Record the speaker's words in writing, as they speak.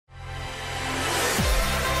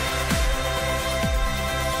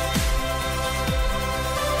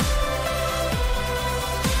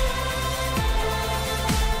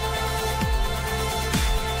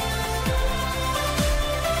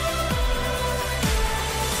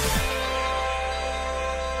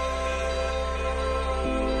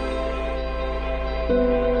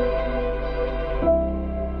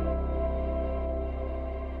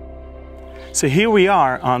So here we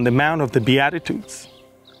are on the Mount of the Beatitudes.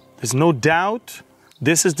 There's no doubt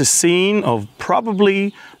this is the scene of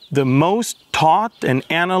probably the most taught and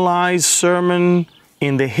analyzed sermon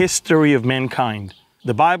in the history of mankind.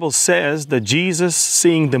 The Bible says that Jesus,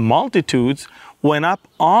 seeing the multitudes, went up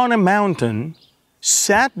on a mountain,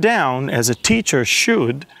 sat down as a teacher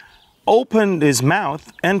should, opened his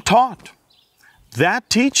mouth and taught. That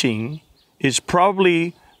teaching is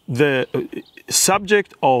probably the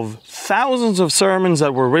subject of thousands of sermons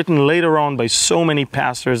that were written later on by so many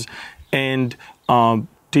pastors and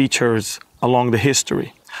teachers along the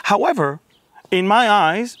history. However, in my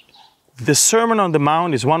eyes, the Sermon on the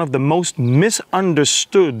Mount is one of the most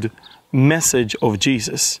misunderstood message of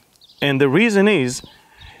Jesus. And the reason is,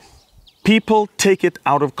 people take it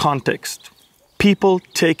out of context. People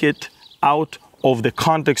take it out of the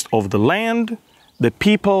context of the land, the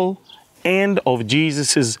people, and of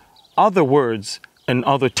Jesus's other words and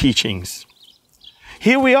other teachings.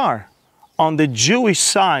 Here we are on the Jewish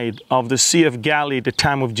side of the Sea of Galilee at the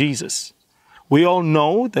time of Jesus. We all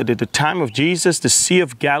know that at the time of Jesus, the Sea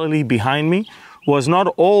of Galilee behind me was not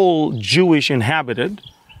all Jewish inhabited.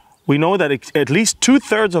 We know that at least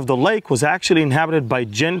 2/3 of the lake was actually inhabited by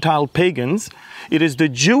Gentile pagans. It is the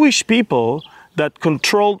Jewish people that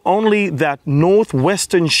controlled only that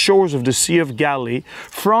northwestern shores of the Sea of Galilee,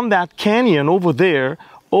 from that canyon over there,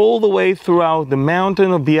 all the way throughout the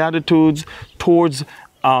Mountain of Beatitudes towards,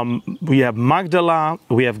 we have Magdala,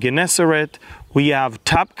 we have Gennesaret, we have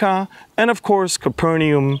Tabqa, and of course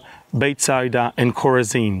Capernaum, Bethsaida, and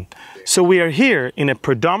Chorazin. So we are here in a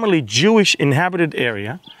predominantly Jewish inhabited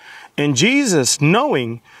area, and Jesus,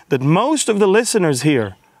 knowing that most of the listeners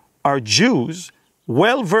here are Jews,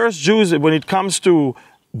 well-versed Jews when it comes to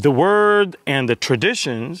the word and the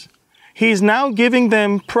traditions, he's now giving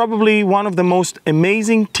them probably one of the most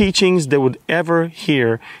amazing teachings they would ever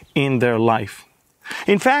hear in their life.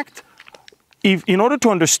 In fact, in order to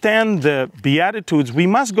understand the Beatitudes, we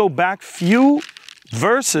must go back few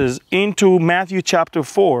verses into Matthew chapter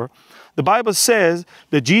 4. The Bible says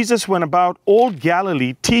that Jesus went about all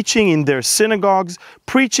Galilee, teaching in their synagogues,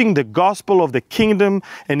 preaching the gospel of the kingdom,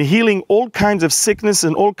 and healing all kinds of sickness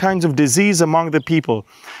and all kinds of disease among the people.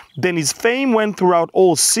 Then his fame went throughout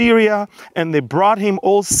all Syria, and they brought him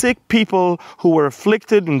all sick people who were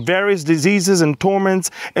afflicted in various diseases and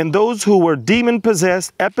torments, and those who were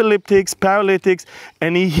demon-possessed, epileptics, paralytics,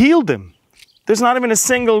 and he healed them. There's not even a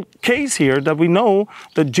single case here that we know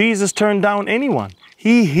that Jesus turned down anyone.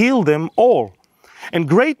 He healed them all. And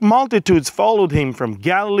great multitudes followed him from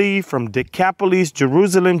Galilee, from Decapolis,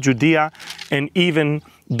 Jerusalem, Judea, and even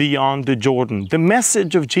beyond the Jordan. The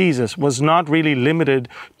message of Jesus was not really limited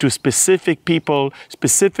to specific people,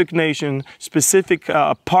 specific nation, specific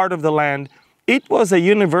part of the land. It was a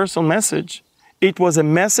universal message. It was a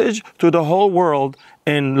message to the whole world,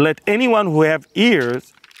 and let anyone who have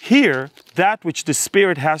ears hear that which the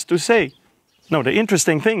Spirit has to say. Now, the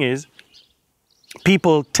interesting thing is,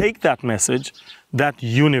 people take that message, that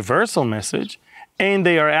universal message, and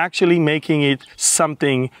they are actually making it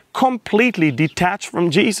something completely detached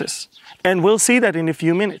from Jesus. And we'll see that in a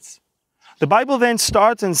few minutes. The Bible then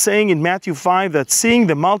starts in saying in Matthew 5 that seeing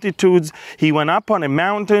the multitudes, he went up on a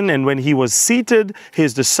mountain, and when he was seated,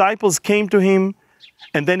 his disciples came to him,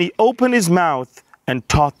 and then he opened his mouth and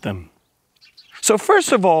taught them. So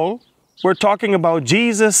first of all, we're talking about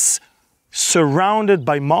Jesus surrounded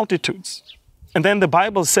by multitudes. And then the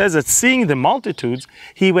Bible says that seeing the multitudes,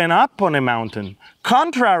 he went up on a mountain.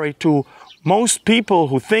 Contrary to most people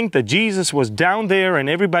who think that Jesus was down there and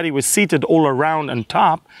everybody was seated all around on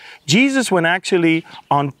top, Jesus went actually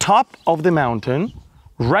on top of the mountain,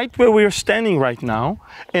 right where we're standing right now,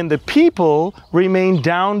 and the people remained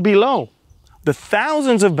down below. The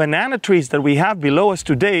thousands of banana trees that we have below us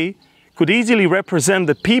today could easily represent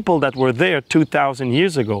the people that were there 2,000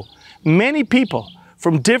 years ago. Many people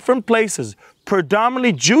from different places,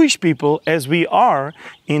 predominantly Jewish people, as we are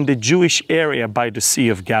in the Jewish area by the Sea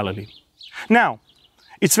of Galilee. Now,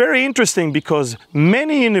 it's very interesting because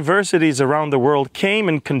many universities around the world came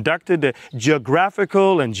and conducted the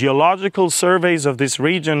geographical and geological surveys of this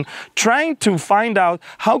region, trying to find out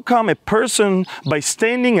how come a person, by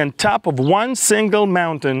standing on top of one single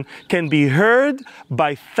mountain, can be heard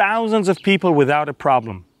by thousands of people without a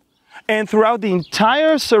problem. And throughout the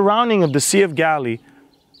entire surrounding of the Sea of Galilee,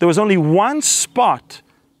 there was only one spot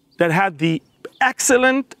that had the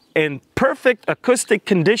excellent and perfect acoustic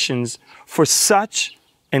conditions for such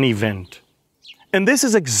an event. And this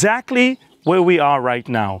is exactly where we are right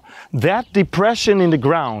now. That depression in the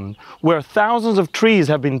ground where thousands of trees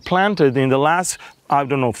have been planted in the last,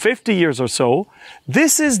 50 years or so,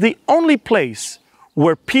 this is the only place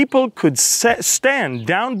where people could stand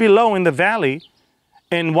down below in the valley,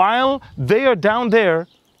 and while they are down there,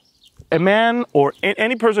 a man or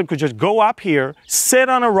any person could just go up here, sit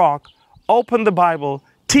on a rock, open the Bible,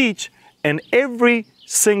 teach, and every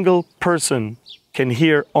single person can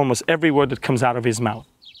hear almost every word that comes out of his mouth.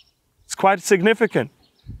 It's quite significant.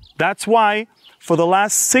 That's why for the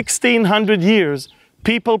last 1600 years,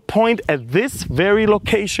 people point at this very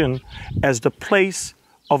location as the place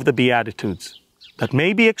of the Beatitudes. That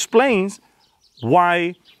maybe explains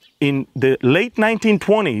why in the late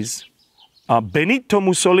 1920s, Benito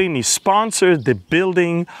Mussolini sponsored the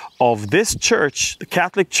building of this church, the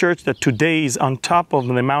Catholic Church that today is on top of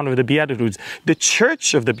the Mount of the Beatitudes, the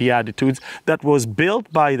Church of the Beatitudes that was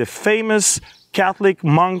built by the famous Catholic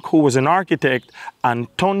monk who was an architect,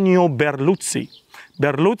 Antonio Berluzzi.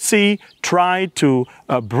 Berluzzi tried to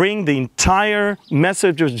bring the entire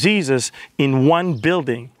message of Jesus in one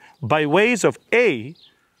building by ways of A,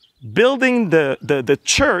 building the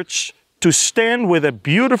church to stand with a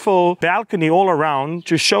beautiful balcony all around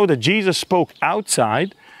to show that Jesus spoke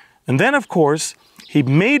outside. And then, of course, he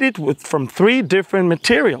made it from 3 different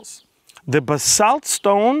materials. The basalt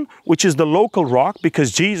stone, which is the local rock,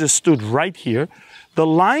 because Jesus stood right here. The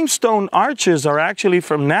limestone arches are actually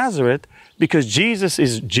from Nazareth, because Jesus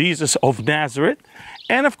is Jesus of Nazareth.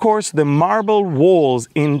 And of course, the marble walls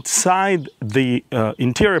inside the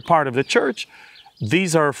interior part of the church,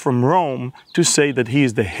 these are from Rome to say that he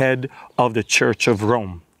is the head of the Church of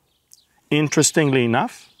Rome. Interestingly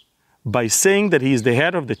enough, by saying that he is the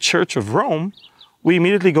head of the Church of Rome, we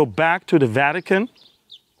immediately go back to the Vatican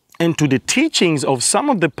and to the teachings of some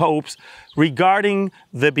of the popes regarding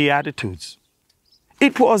the Beatitudes.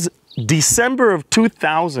 It was December of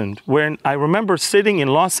 2000 when I remember sitting in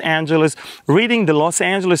Los Angeles reading the Los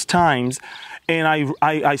Angeles Times, and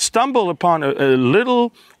I stumbled upon a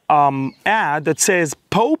little ad that says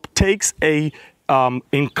Pope takes a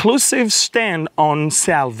inclusive stand on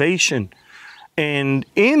salvation. And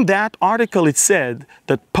in that article it said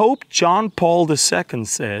that Pope John Paul II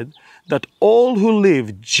said that all who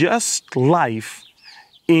live just life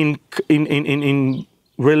I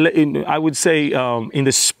would say in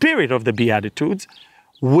the spirit of the Beatitudes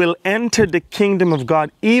will enter the kingdom of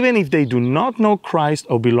God even if they do not know Christ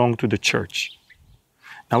or belong to the church.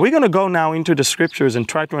 Now we're going to go now into the scriptures and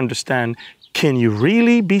try to understand, can you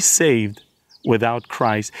really be saved without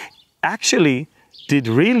Christ? Actually, did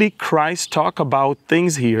really Christ talk about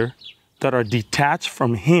things here that are detached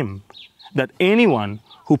from him, that anyone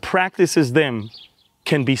who practices them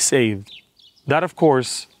can be saved? That, of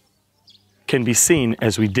course, can be seen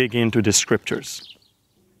as we dig into the scriptures.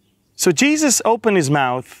 So Jesus opened his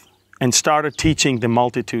mouth and started teaching the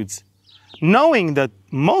multitudes, knowing that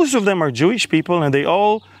most of them are Jewish people and they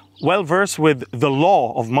all well versed with the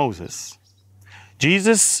law of Moses.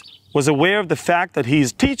 Jesus was aware of the fact that he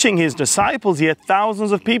is teaching his disciples, yet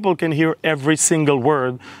thousands of people can hear every single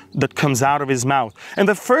word that comes out of his mouth. And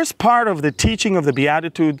the first part of the teaching of the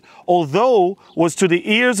Beatitude, although was to the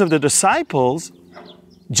ears of the disciples,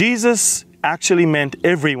 Jesus actually meant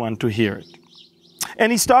everyone to hear it.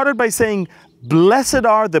 And he started by saying, "Blessed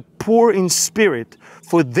are the poor in spirit,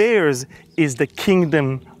 for theirs is the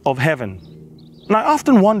kingdom of heaven." And I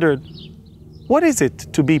often wondered, what is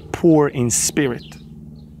it to be poor in spirit?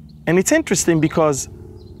 And it's interesting because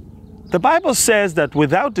the Bible says that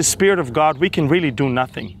without the Spirit of God, we can really do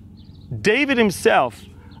nothing. David himself,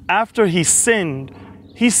 after he sinned,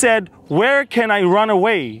 he said, "Where can I run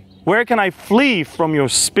away? Where can I flee from your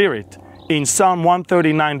Spirit?" In Psalm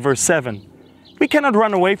 139, verse 7. We cannot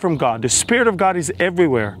run away from God. The Spirit of God is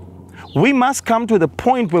everywhere. We must come to the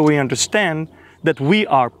point where we understand that we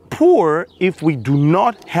are poor if we do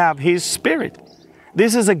not have His Spirit.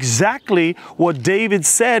 This is exactly what David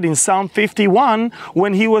said in Psalm 51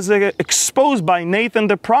 when he was exposed by Nathan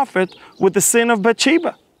the prophet with the sin of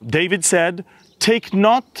Bathsheba. David said, "Take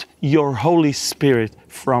not your Holy Spirit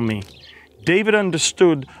from me." David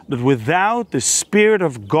understood that without the Spirit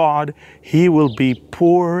of God, he will be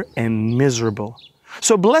poor and miserable.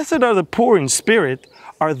 So blessed are the poor in spirit,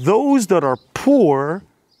 are those that are poor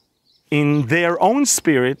in their own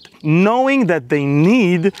spirit, knowing that they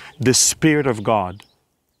need the Spirit of God.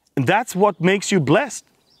 And that's what makes you blessed.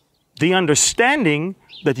 The understanding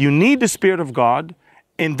that you need the Spirit of God,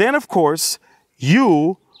 and then of course,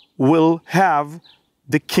 you will have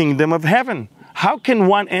the kingdom of heaven. How can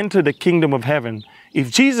one enter the kingdom of heaven? If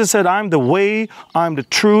Jesus said, "I'm the way, I'm the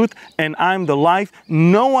truth, and I'm the life,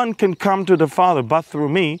 no one can come to the Father but through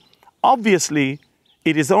me," obviously,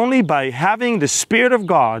 it is only by having the Spirit of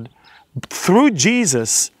God through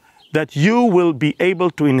Jesus that you will be able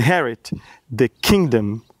to inherit the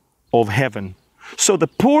kingdom of heaven. So the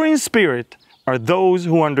poor in spirit are those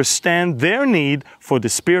who understand their need for the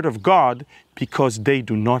Spirit of God because they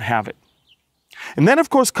do not have it. And then, of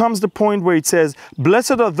course, comes the point where it says,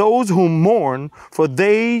 blessed are those who mourn, for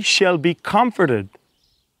they shall be comforted.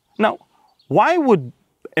 Now, why would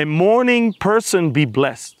a mourning person be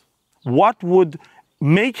blessed? What would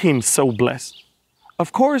make him so blessed?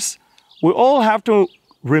 Of course, we all have to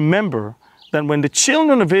remember that when the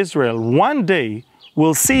children of Israel one day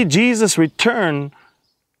will see Jesus return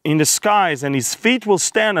in the skies and his feet will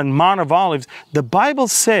stand on Mount of Olives, the Bible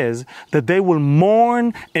says that they will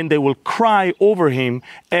mourn and they will cry over him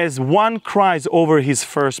as one cries over his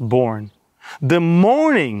firstborn. The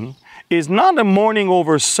mourning is not a mourning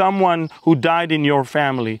over someone who died in your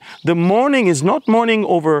family. The mourning is not mourning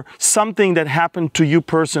over something that happened to you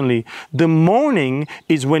personally. The mourning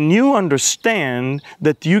is when you understand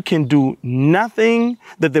that you can do nothing,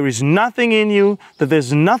 that there is nothing in you, that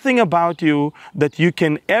there's nothing about you that you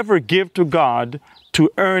can ever give to God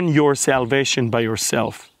to earn your salvation by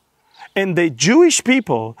yourself. And the Jewish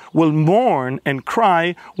people will mourn and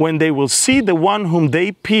cry when they will see the one whom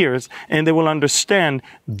they pierced, and they will understand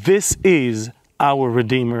this is our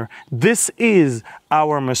Redeemer. This is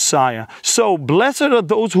our Messiah. So blessed are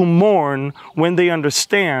those who mourn when they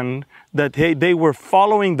understand that they were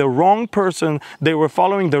following the wrong person, they were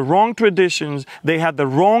following the wrong traditions, they had the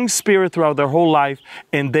wrong spirit throughout their whole life,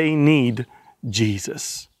 and they need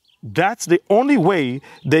Jesus. That's the only way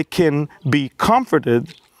they can be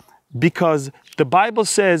comforted, because the Bible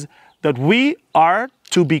says that we are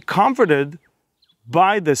to be comforted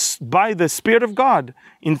by the Spirit of God.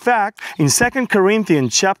 In fact, in 2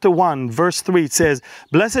 Corinthians chapter 1, verse 3, it says,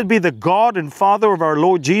 blessed be the God and Father of our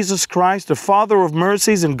Lord Jesus Christ, the Father of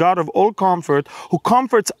mercies and God of all comfort, who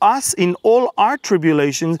comforts us in all our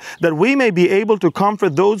tribulations, that we may be able to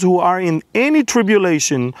comfort those who are in any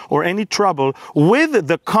tribulation or any trouble with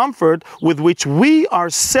the comfort with which we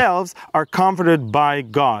ourselves are comforted by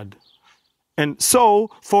God. And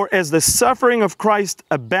so, for as the suffering of Christ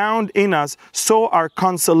abound in us, so our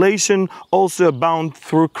consolation also abound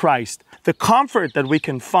through Christ. The comfort that we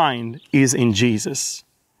can find is in Jesus.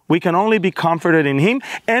 We can only be comforted in him,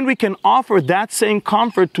 and we can offer that same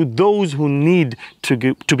comfort to those who need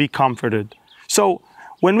to be comforted. So,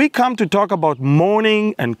 when we come to talk about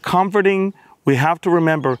mourning and comforting, we have to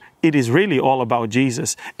remember it is really all about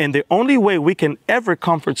Jesus. And the only way we can ever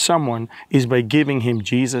comfort someone is by giving him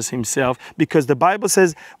Jesus himself. Because the Bible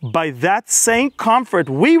says, by that same comfort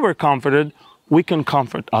we were comforted, we can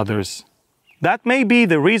comfort others. That may be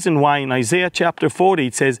the reason why in Isaiah chapter 40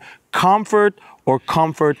 it says, comfort or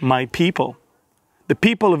comfort my people. The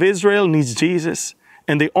people of Israel needs Jesus.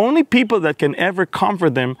 And the only people that can ever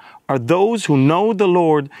comfort them are those who know the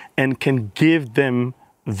Lord and can give them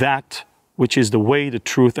that which is the way, the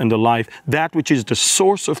truth, and the life, that which is the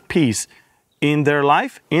source of peace in their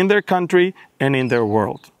life, in their country, and in their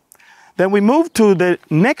world. Then we move to the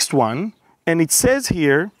next one, and it says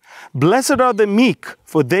here, blessed are the meek,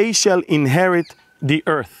 for they shall inherit the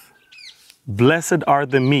earth. Blessed are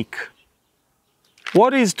the meek.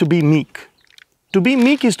 What is to be meek? To be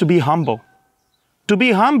meek is to be humble. To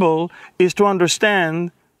be humble is to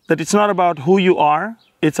understand that it's not about who you are,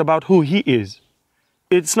 it's about who he is.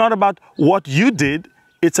 It's not about what you did,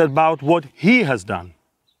 it's about what he has done.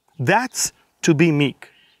 That's to be meek.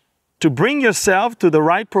 To bring yourself to the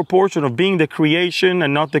right proportion of being the creation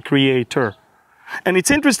and not the creator. And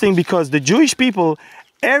it's interesting because the Jewish people,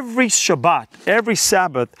 every Shabbat, every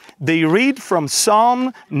Sabbath, they read from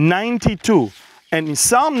Psalm 92. And in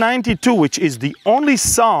Psalm 92, which is the only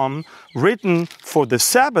psalm written for the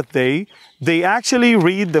Sabbath day, they actually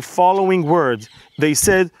read the following words. They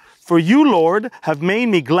said, for you, Lord, have made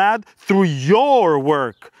me glad through your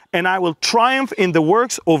work, and I will triumph in the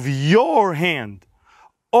works of your hand.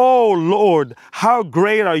 Oh, Lord, how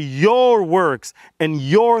great are your works, and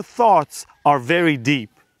your thoughts are very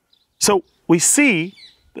deep. So we see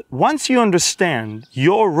that once you understand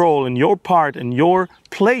your role and your part and your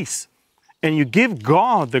place, and you give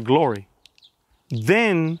God the glory,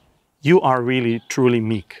 then you are really, truly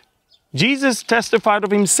meek. Jesus testified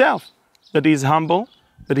of himself that he is humble,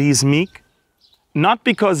 that he is meek, not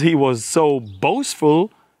because he was so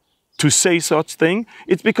boastful to say such thing,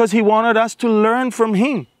 it's because he wanted us to learn from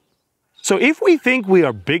him. So if we think we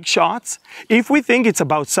are big shots, if we think it's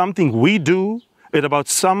about something we do, it's about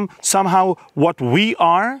somehow what we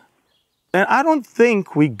are, then I don't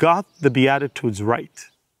think we got the Beatitudes right.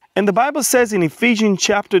 And the Bible says in Ephesians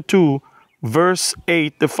chapter 2, verse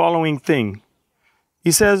 8, the following thing.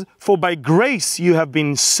 He says, for by grace you have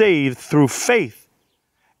been saved through faith,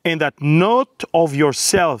 and that not of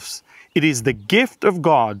yourselves, it is the gift of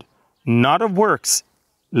God, not of works,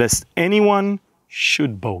 lest anyone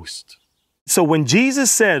should boast. So when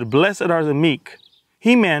Jesus said, blessed are the meek,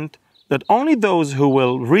 he meant that only those who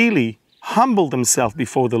will really humble themselves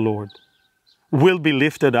before the Lord will be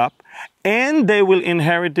lifted up, and they will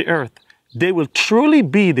inherit the earth. They will truly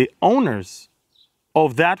be the owners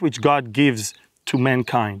of that which God gives to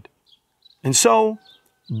mankind. And so,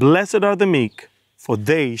 blessed are the meek, for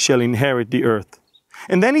they shall inherit the earth.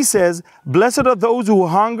 And then he says, blessed are those who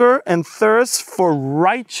hunger and thirst for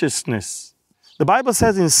righteousness. The Bible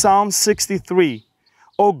says in Psalm 63,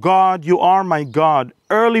 O God, you are my God.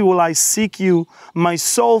 Early will I seek you. My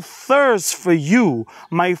soul thirsts for you.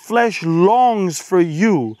 My flesh longs for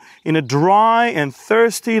you in a dry and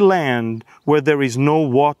thirsty land where there is no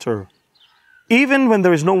water. Even when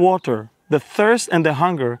there is no water, the thirst and the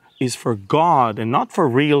hunger is for God and not for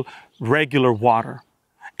real, regular water.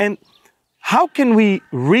 And how can we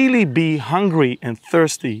really be hungry and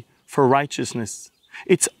thirsty for righteousness?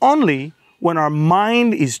 It's only when our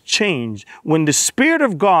mind is changed, when the Spirit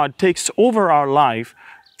of God takes over our life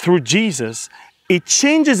through Jesus, it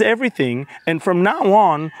changes everything. And from now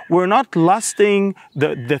on, we're not lusting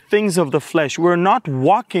the things of the flesh. We're not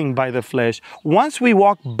walking by the flesh. Once we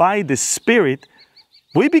walk by the Spirit,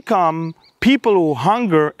 we become people who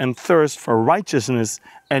hunger and thirst for righteousness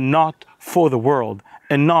and not for the world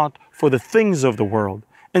and not for the things of the world.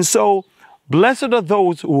 And so, blessed are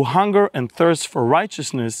those who hunger and thirst for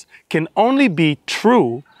righteousness can only be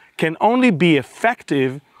true, can only be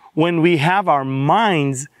effective when we have our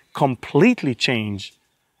minds completely changed.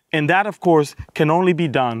 And that, of course, can only be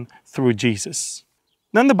done through Jesus.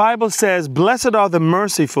 Then the Bible says, blessed are the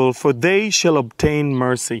merciful, for they shall obtain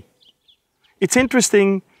mercy. It's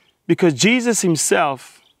interesting because Jesus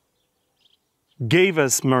himself gave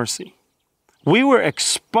us mercy. We were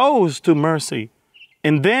exposed to mercy.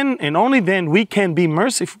 And then, and only then, we can be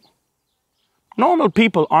merciful. Normal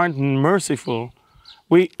people aren't merciful.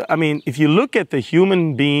 I mean, if you look at the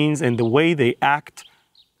human beings and the way they act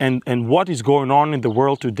and what is going on in the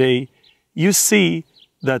world today, you see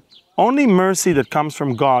that only mercy that comes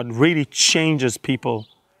from God really changes people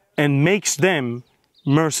and makes them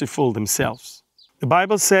merciful themselves. The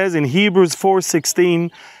Bible says in Hebrews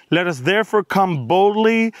 4:16, let us therefore come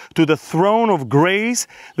boldly to the throne of grace,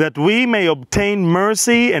 that we may obtain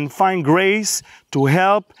mercy and find grace to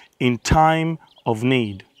help in time of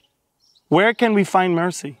need. Where can we find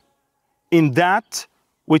mercy? In that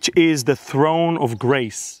which is the throne of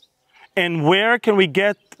grace. And where can we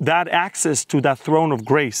get that access to that throne of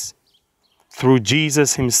grace? Through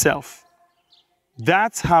Jesus himself.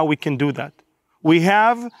 That's how we can do that. We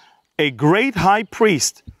have a great high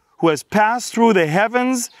priest who has passed through the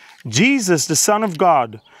heavens, Jesus, the Son of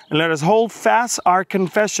God. And let us hold fast our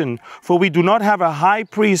confession, for we do not have a high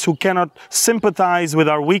priest who cannot sympathize with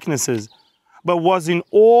our weaknesses, but was in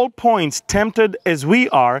all points tempted as we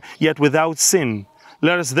are, yet without sin.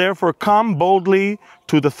 Let us therefore come boldly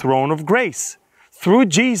to the throne of grace. Through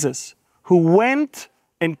Jesus, who went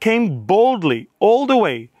and came boldly all the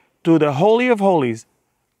way to the Holy of Holies,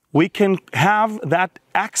 we can have that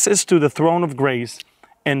access to the throne of grace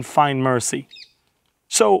and find mercy.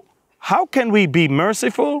 So, how can we be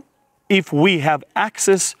merciful if we have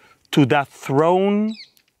access to that throne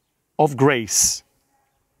of grace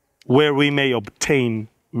where we may obtain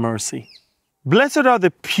mercy? Blessed are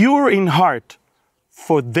the pure in heart,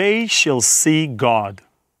 for they shall see God.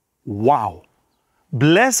 Wow!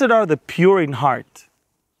 Blessed are the pure in heart.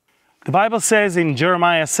 The Bible says in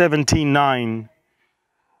Jeremiah 17:9,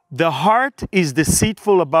 the heart is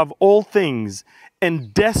deceitful above all things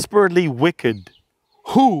and desperately wicked.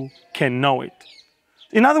 Who can know it?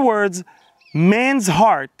 In other words, man's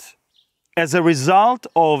heart, as a result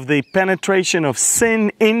of the penetration of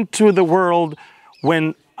sin into the world,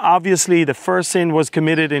 when obviously the first sin was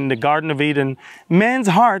committed in the Garden of Eden, man's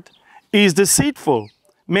heart is deceitful.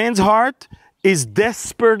 Man's heart is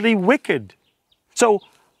desperately wicked. So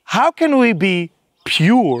how can we be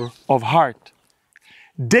pure of heart?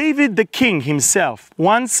 David the king himself,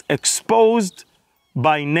 once exposed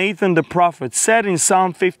by Nathan the prophet, said in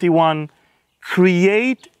Psalm 51,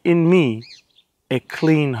 create in me a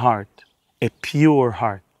clean heart, a pure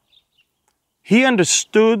heart. He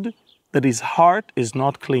understood that his heart is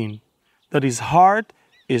not clean, that his heart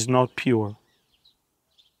is not pure.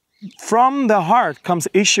 From the heart comes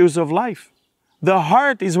issues of life. The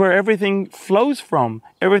heart is where everything flows from,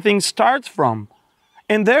 everything starts from.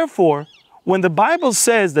 And therefore, when the Bible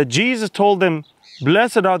says that Jesus told them,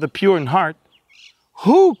 blessed are the pure in heart,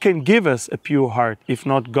 who can give us a pure heart if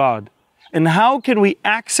not God? And how can we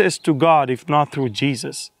access to God if not through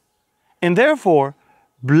Jesus? And therefore,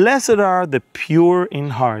 blessed are the pure in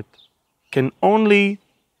heart, can only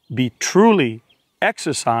be truly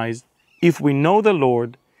exercised if we know the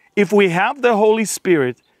Lord, if we have the Holy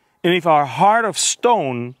Spirit, and if our heart of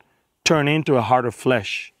stone turn into a heart of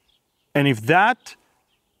flesh. And if that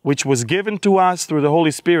which was given to us through the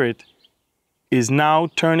Holy Spirit is now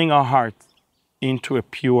turning our heart into a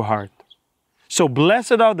pure heart. So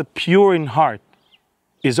blessed are the pure in heart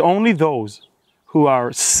is only those who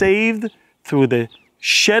are saved through the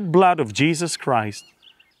shed blood of Jesus Christ,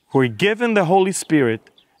 who are given the Holy Spirit,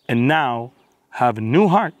 and now have a new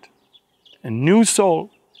heart, a new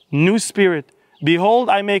soul, new spirit. Behold,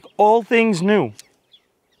 I make all things new.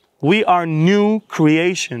 We are new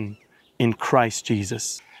creation in Christ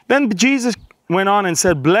Jesus. Then Jesus went on and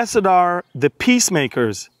said, blessed are the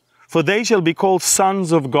peacemakers, for they shall be called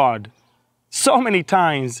sons of God. So many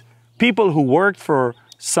times, people who worked for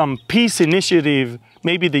some peace initiative,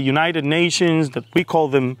 maybe the United Nations, that we call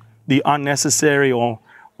them the unnecessary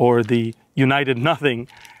or the United Nothing,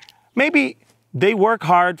 maybe they work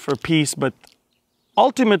hard for peace, but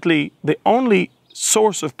ultimately the only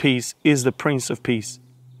source of peace is the Prince of Peace.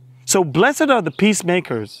 So blessed are the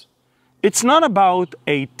peacemakers. It's not about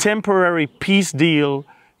a temporary peace deal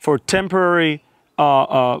for temporary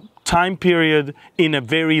time period in a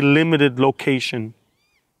very limited location.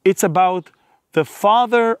 It's about the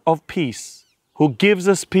Father of peace who gives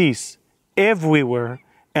us peace everywhere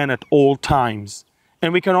and at all times.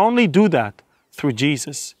 And we can only do that through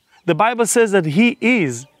Jesus. The Bible says that He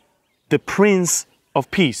is the Prince of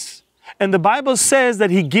Peace. And the Bible says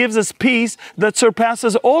that He gives us peace that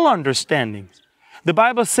surpasses all understanding. The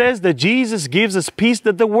Bible says that Jesus gives us peace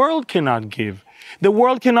that the world cannot give. The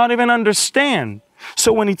world cannot even understand.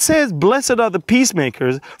 So when it says, blessed are the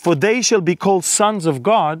peacemakers, for they shall be called sons of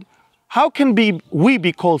God, how can we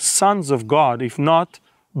be called sons of God if not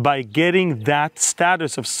by getting that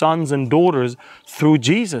status of sons and daughters through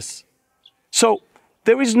Jesus? So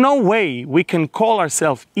there is no way we can call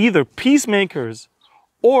ourselves either peacemakers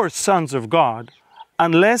or sons of God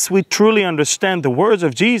unless we truly understand the words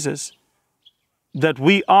of Jesus, that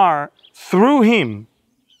we are, through Him,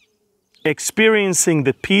 experiencing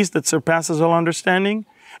the peace that surpasses all understanding,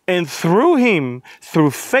 and through Him,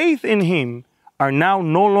 through faith in Him, are now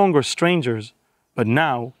no longer strangers, but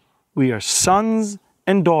now we are sons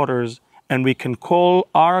and daughters, and we can call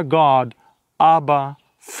our God Abba,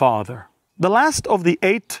 Father. The last of the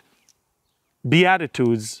 8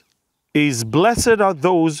 Beatitudes is, blessed are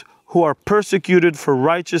those who are persecuted for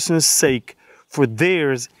righteousness' sake, for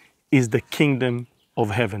theirs is the kingdom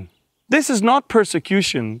of heaven. This is not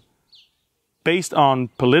persecution based on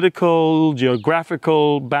political,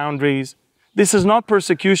 geographical boundaries. This is not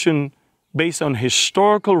persecution based on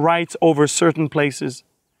historical rights over certain places.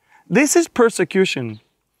 This is persecution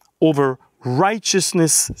over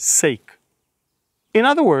righteousness' sake. In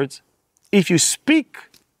other words, if you speak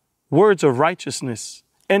words of righteousness,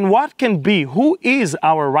 and what can be, who is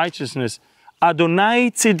our righteousness?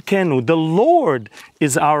 Adonai Tzidkenu, the Lord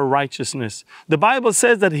is our righteousness. The Bible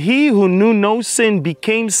says that He who knew no sin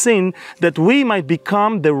became sin, that we might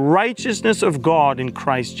become the righteousness of God in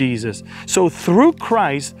Christ Jesus. So through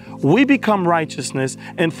Christ, we become righteousness,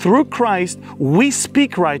 and through Christ, we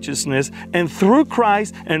speak righteousness, and through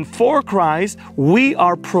Christ and for Christ, we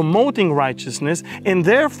are promoting righteousness, and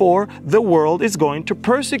therefore the world is going to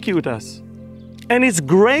persecute us. And it's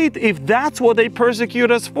great if that's what they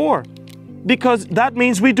persecute us for, because that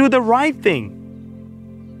means we do the right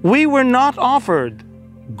thing. We were not offered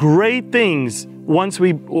great things once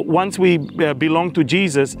we belong to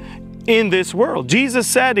Jesus in this world. Jesus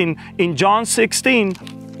said in John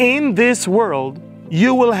 16, in this world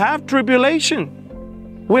you will have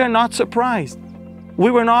tribulation. We are not surprised. We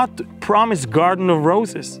were not promised garden of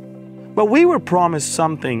roses, but we were promised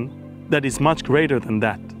something that is much greater than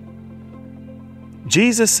that.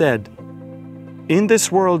 Jesus said, in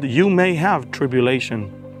this world you may have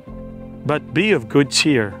tribulation, but be of good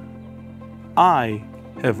cheer. I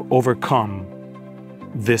have overcome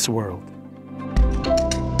this world.